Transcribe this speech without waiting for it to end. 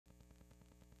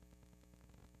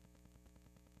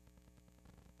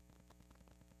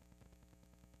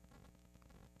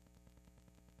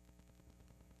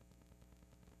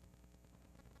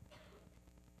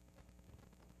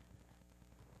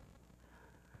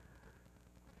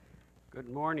Good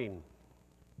morning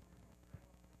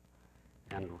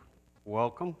and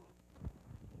welcome.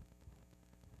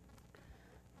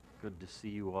 Good to see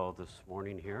you all this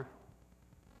morning here.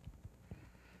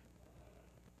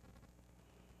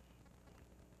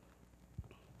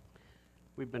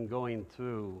 We've been going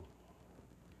through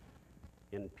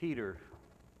in Peter,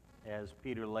 as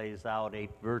Peter lays out 8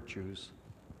 virtues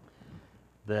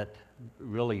that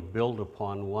really build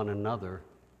upon one another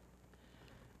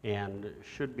and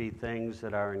should be things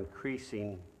that are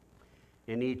increasing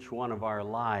in each one of our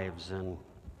lives. And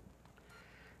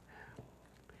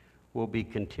we'll be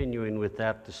continuing with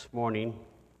that this morning,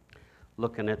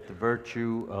 looking at the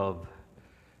virtue of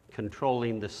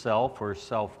controlling the self or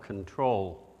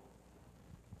self-control.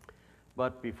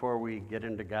 But before we get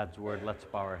into God's Word, let's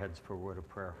bow our heads for a word of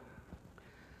prayer.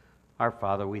 Our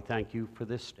Father, we thank you for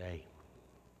this day.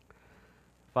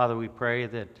 Father, we pray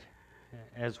that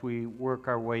as we work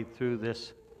our way through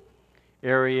this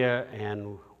area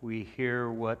and we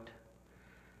hear what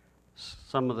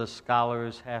some of the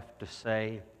scholars have to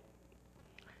say,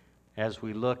 as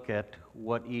we look at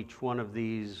what each one of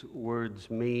these words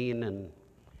mean and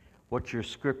what your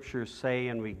scriptures say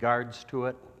in regards to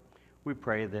it, we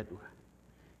pray that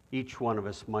each one of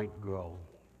us might grow.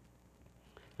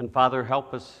 And Father,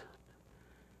 help us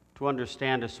to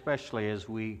understand, especially as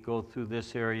we go through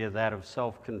this area, that of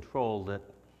self-control, that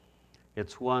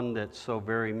it's one that so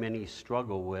very many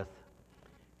struggle with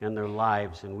in their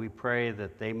lives. And we pray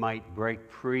that they might break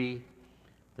free,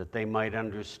 that they might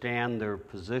understand their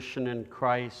position in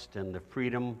Christ and the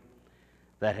freedom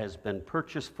that has been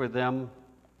purchased for them.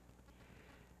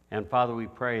 And Father, we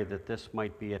pray that this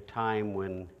might be a time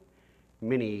when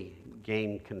many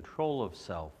gain control of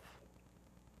self.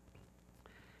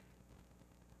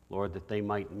 Lord, that they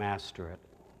might master it.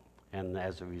 And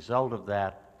as a result of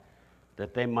that,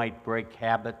 that they might break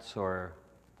habits or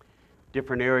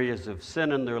different areas of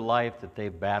sin in their life that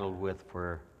they've battled with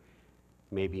for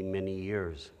maybe many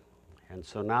years. And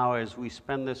so now as we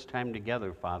spend this time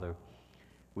together, Father,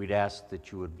 we'd ask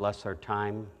that you would bless our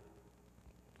time.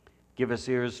 Give us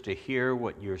ears to hear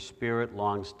what your Spirit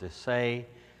longs to say.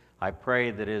 I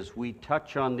pray that as we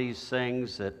touch on these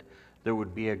things, that there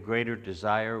would be a greater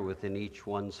desire within each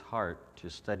one's heart to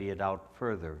study it out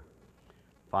further.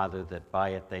 Father, that by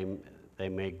it they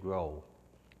may grow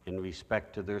in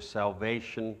respect to their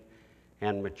salvation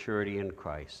and maturity in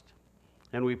Christ.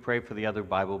 And we pray for the other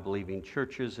Bible-believing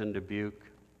churches in Dubuque,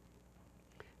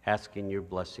 asking your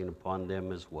blessing upon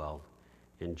them as well.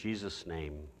 In Jesus'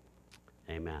 name,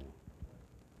 amen.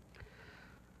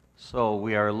 So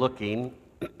we are looking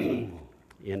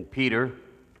in Peter,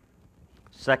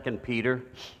 2 Peter,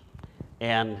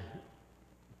 and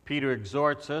Peter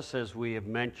exhorts us, as we have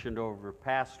mentioned over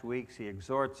past weeks, he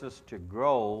exhorts us to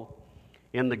grow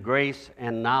in the grace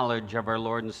and knowledge of our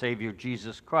Lord and Savior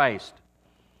Jesus Christ.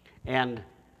 And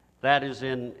that is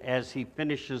as he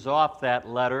finishes off that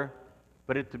letter,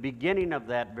 but at the beginning of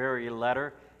that very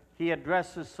letter, he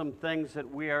addresses some things that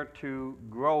we are to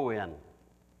grow in.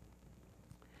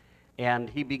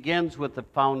 And he begins with the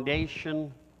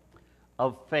foundation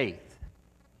of faith,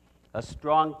 a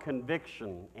strong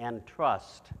conviction and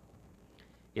trust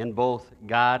in both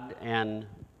God and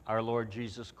our Lord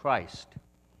Jesus Christ.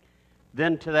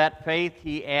 Then to that faith,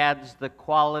 he adds the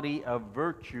quality of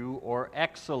virtue or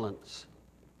excellence,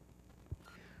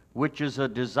 which is a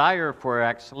desire for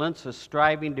excellence, a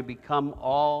striving to become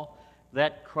all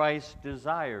that Christ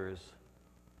desires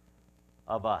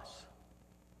of us.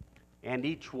 And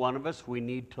each one of us, we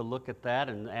need to look at that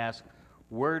and ask,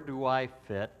 where do I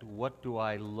fit? What do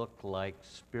I look like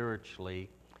spiritually?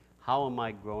 How am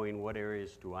I growing? What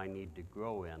areas do I need to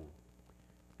grow in?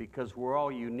 Because we're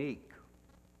all unique.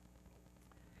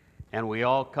 And we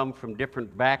all come from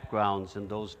different backgrounds, and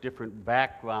those different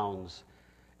backgrounds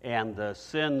and the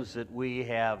sins that we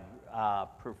have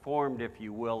performed, if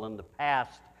you will, in the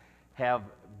past have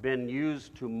been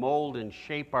used to mold and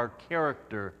shape our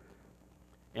character.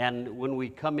 And when we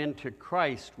come into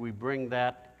Christ, we bring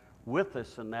that with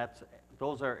us, and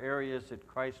those are areas that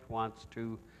Christ wants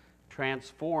to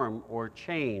transform or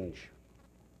change.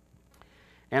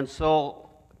 And so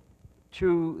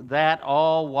to that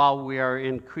all, while we are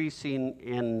increasing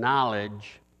in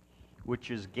knowledge, which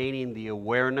is gaining the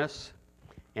awareness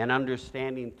and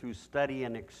understanding through study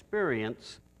and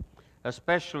experience,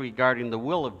 especially regarding the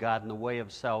will of God and the way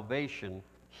of salvation,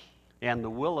 and the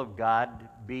will of God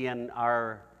being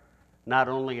not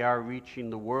only our reaching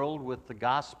the world with the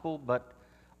gospel, but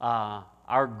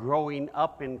our growing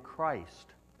up in Christ.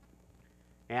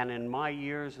 And in my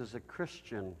years as a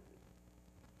Christian,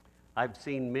 I've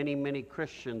seen many, many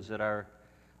Christians that are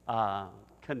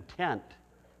content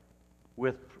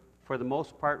with, for the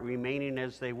most part, remaining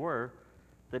as they were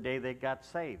the day they got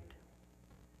saved.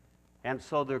 And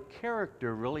so their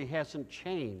character really hasn't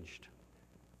changed.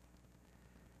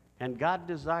 And God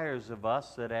desires of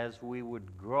us that as we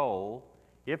would grow,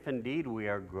 if indeed we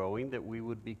are growing, that we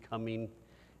would be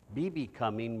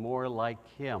becoming more like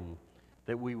Him,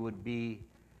 that we would be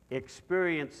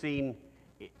experiencing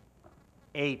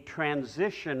a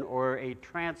transition or a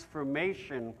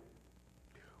transformation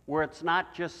where it's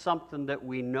not just something that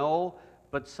we know,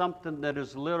 but something that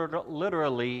is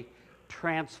literally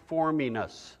transforming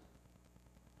us.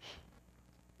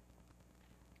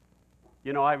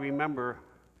 You know, I remember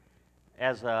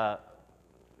as a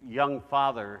young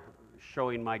father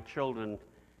showing my children,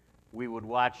 we would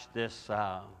watch this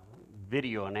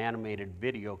video, an animated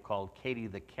video called Katie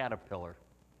the Caterpillar.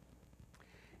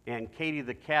 And Katie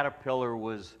the Caterpillar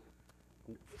was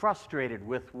frustrated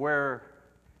with where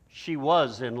she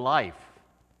was in life.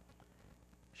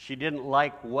 She didn't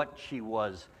like what she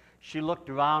was. She looked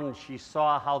around and she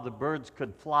saw how the birds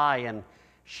could fly, and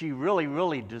she really,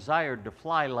 really desired to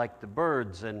fly like the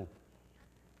birds. And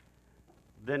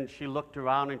then she looked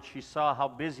around and she saw how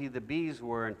busy the bees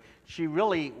were, and she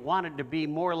really wanted to be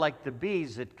more like the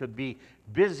bees that could be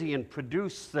busy and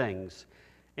produce things.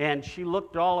 And she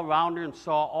looked all around her and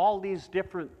saw all these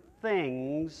different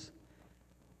things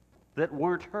that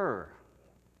weren't her,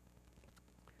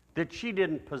 that she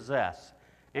didn't possess.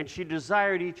 And she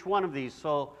desired each one of these.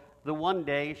 So the one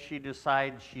day she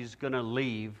decides she's going to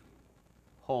leave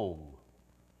home.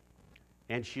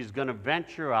 And she's going to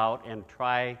venture out and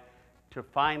try to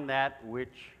find that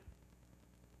which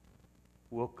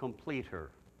will complete her,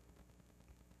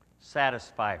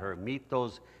 satisfy her, meet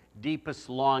those deepest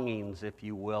longings, if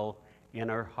you will, in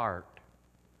her heart.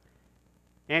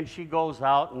 And she goes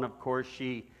out, and of course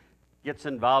she gets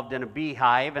involved in a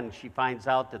beehive, and she finds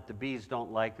out that the bees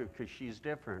don't like her because she's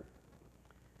different.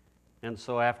 And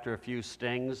so after a few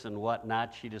stings and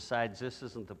whatnot, she decides, this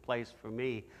isn't the place for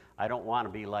me. I don't want to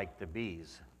be like the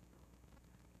bees.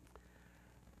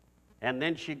 And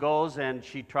then she goes and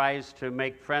she tries to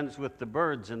make friends with the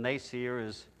birds, and they see her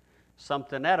as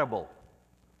something edible.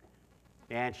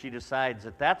 And she decides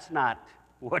that that's not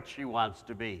what she wants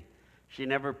to be. She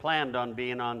never planned on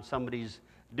being on somebody's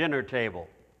dinner table.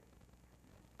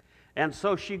 And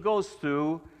so she goes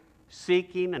through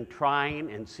seeking and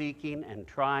trying and seeking and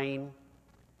trying.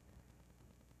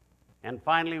 And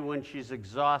finally, when she's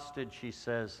exhausted, she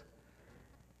says,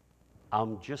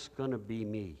 I'm just going to be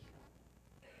me.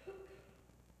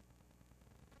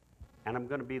 And I'm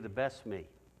going to be the best me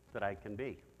that I can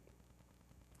be.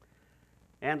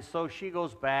 And so she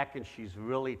goes back, and she's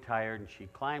really tired, and she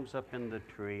climbs up in the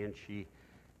tree, and she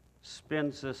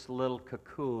spins this little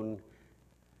cocoon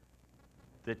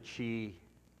that she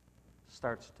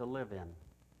starts to live in.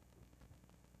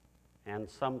 And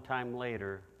sometime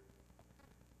later,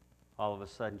 all of a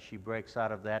sudden, she breaks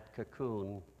out of that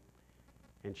cocoon,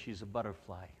 and she's a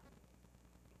butterfly.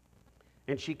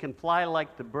 And she can fly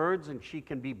like the birds, and she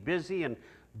can be busy and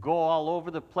go all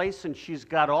over the place, and she's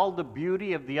got all the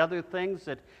beauty of the other things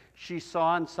that she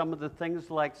saw in some of the things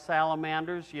like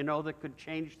salamanders, you know, that could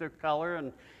change their color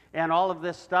and all of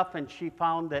this stuff. And she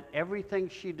found that everything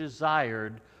she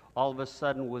desired all of a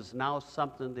sudden was now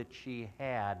something that she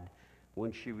had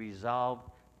when she resolved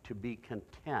to be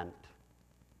content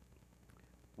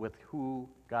with who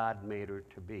God made her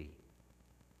to be.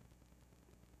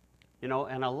 You know,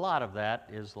 and a lot of that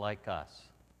is like us.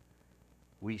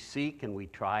 We seek and we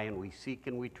try and we seek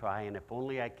and we try, and if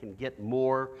only I can get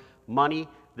more money,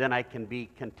 then I can be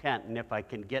content. And if I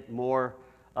can get more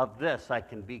of this, I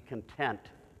can be content.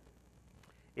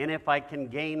 And if I can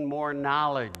gain more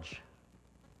knowledge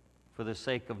for the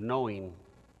sake of knowing,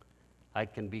 I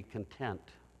can be content.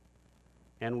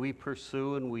 And we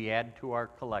pursue and we add to our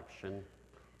collection,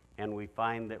 and we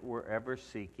find that we're ever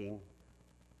seeking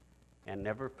and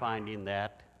never finding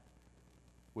that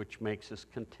which makes us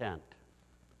content,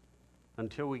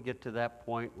 until we get to that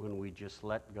point when we just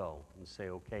let go and say,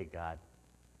 okay, God,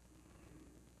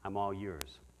 I'm all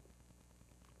yours.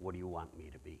 What do you want me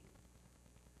to be?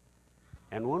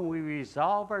 And when we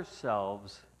resolve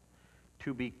ourselves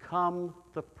to become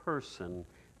the person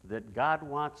that God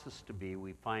wants us to be,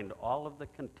 we find all of the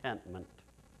contentment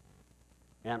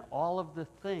and all of the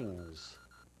things,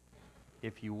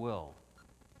 if you will,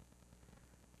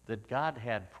 that God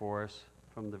had for us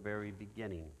from the very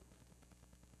beginning.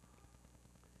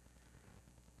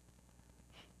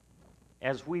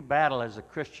 As we battle as a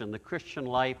Christian, the Christian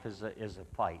life is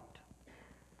a fight.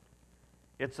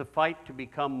 It's a fight to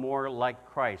become more like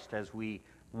Christ as we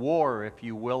war, if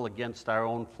you will, against our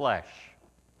own flesh.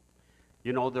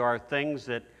 You know, there are things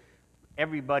that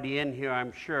everybody in here,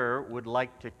 I'm sure, would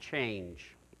like to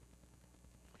change.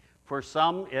 For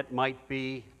some, it might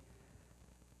be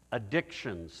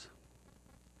addictions.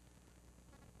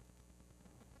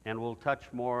 And we'll touch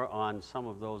more on some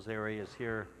of those areas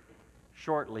here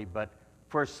shortly. But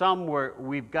for some,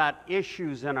 we've got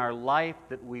issues in our life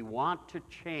that we want to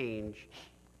change,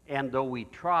 and though we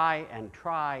try and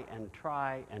try and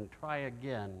try and try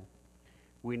again,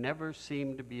 we never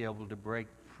seem to be able to break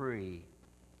free.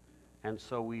 And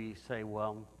so we say,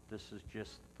 well, this is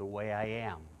just the way I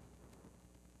am.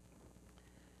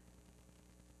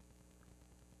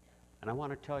 And I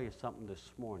want to tell you something this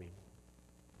morning.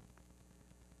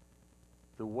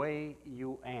 The way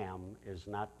you am is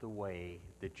not the way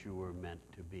that you were meant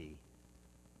to be.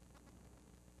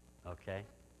 Okay?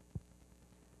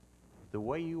 The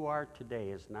way you are today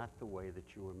is not the way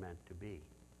that you were meant to be.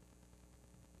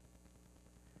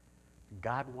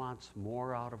 God wants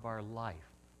more out of our life.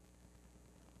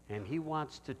 And He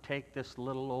wants to take this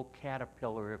little old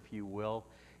caterpillar, if you will,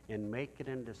 and make it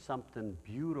into something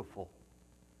beautiful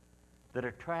that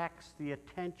attracts the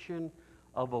attention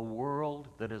of a world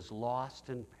that is lost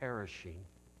and perishing,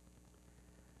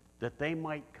 that they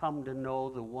might come to know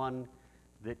the one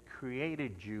that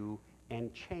created you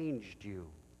and changed you.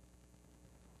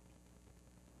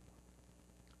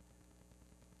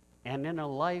 And in a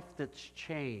life that's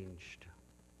changed,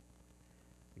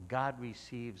 God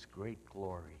receives great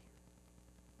glory.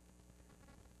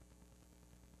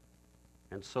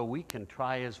 And so we can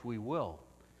try as we will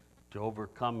to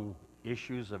overcome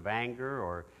issues of anger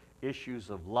or issues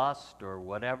of lust or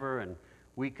whatever, and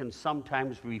we can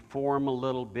sometimes reform a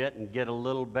little bit and get a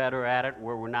little better at it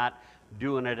where we're not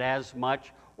doing it as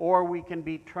much, or we can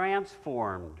be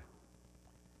transformed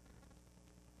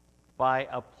by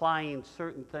applying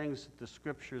certain things that the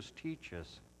Scriptures teach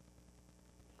us,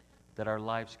 that our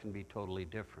lives can be totally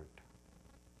different.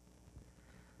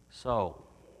 So,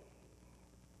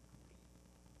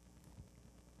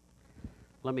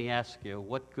 let me ask you,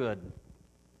 what good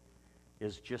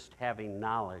is just having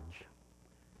knowledge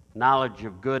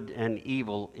of good and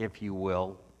evil, if you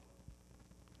will,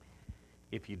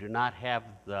 if you do not have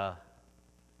the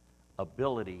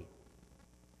ability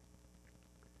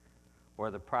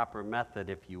or the proper method,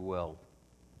 if you will,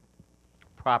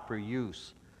 proper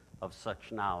use of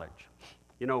such knowledge?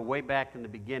 You know, way back in the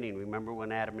beginning, remember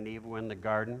when Adam and Eve were in the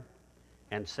garden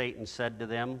and Satan said to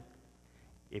them,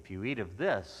 if you eat of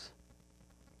this,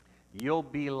 you'll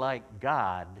be like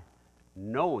God,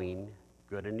 knowing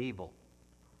good and evil.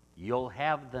 You'll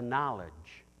have the knowledge.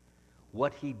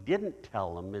 What he didn't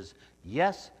tell them is,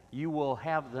 yes, you will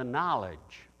have the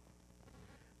knowledge,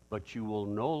 but you will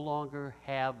no longer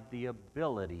have the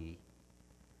ability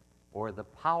or the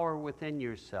power within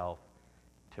yourself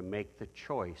to make the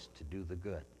choice to do the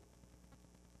good.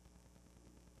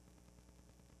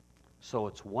 So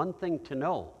it's one thing to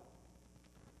know.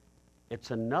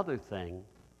 It's another thing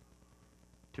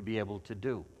to be able to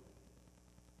do.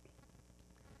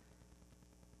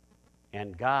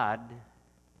 And God,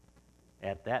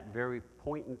 at that very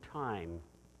point in time,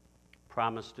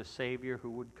 promised a Savior who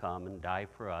would come and die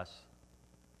for us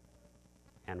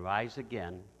and rise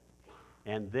again.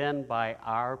 And then by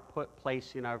our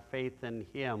placing our faith in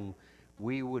Him,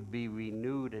 we would be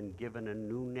renewed and given a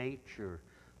new nature.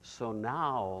 So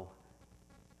now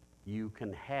you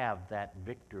can have that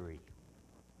victory.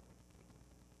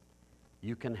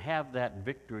 You can have that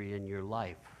victory in your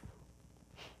life.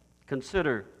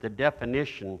 Consider the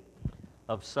definition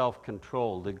of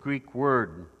self-control. The Greek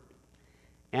word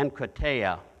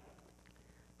enkrateia,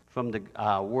 from the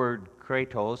word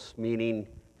kratos, meaning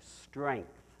strength.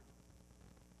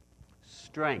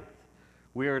 Strength.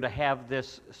 We are to have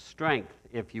this strength,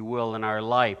 if you will, in our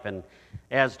life. And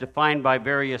as defined by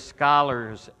various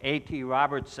scholars, A.T.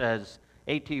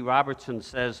 Robertson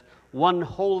says, one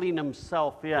holding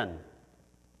himself in.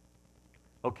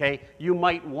 Okay, you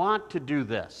might want to do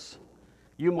this.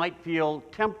 You might feel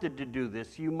tempted to do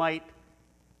this. You might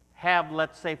have,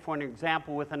 let's say, for an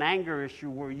example, with an anger issue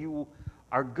where you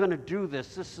are going to do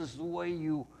this. This is the way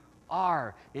you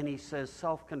are. And he says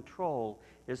self-control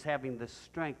is having the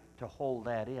strength to hold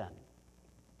that in.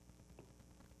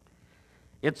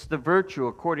 It's the virtue,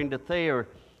 according to Thayer,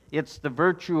 it's the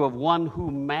virtue of one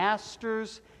who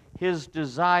masters his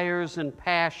desires and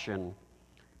passion,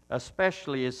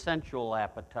 especially his sensual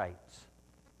appetites.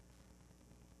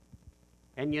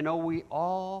 And you know, we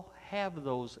all have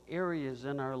those areas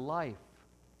in our life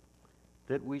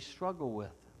that we struggle with.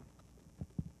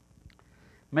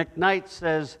 McKnight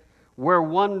says, where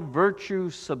one virtue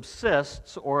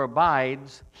subsists or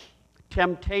abides,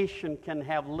 temptation can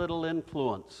have little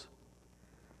influence.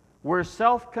 Where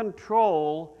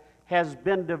self-control has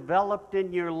been developed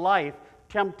in your life,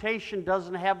 temptation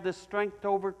doesn't have the strength to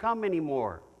overcome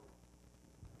anymore.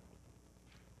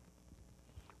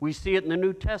 We see it in the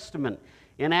New Testament.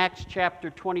 In Acts chapter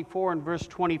 24 and verse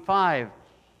 25,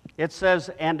 it says,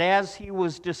 "And as he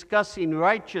was discussing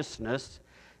righteousness,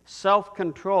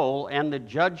 self-control, and the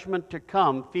judgment to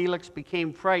come, Felix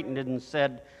became frightened and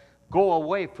said, 'Go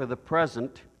away for the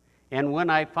present, and when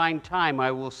I find time,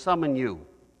 I will summon you.'"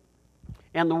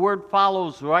 And the word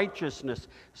follows righteousness.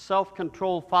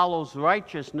 Self-control follows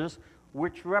righteousness,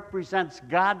 which represents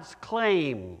God's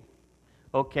claim.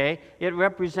 Okay? It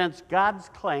represents God's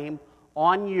claim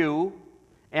on you,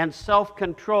 and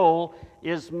self-control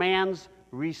is man's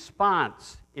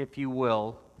response, if you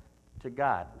will, to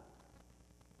God.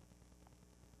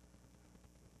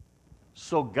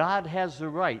 So God has the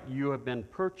right. You have been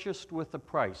purchased with a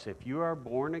price. If you are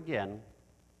born again,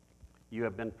 you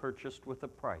have been purchased with a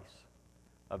price,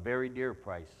 a very dear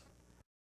price.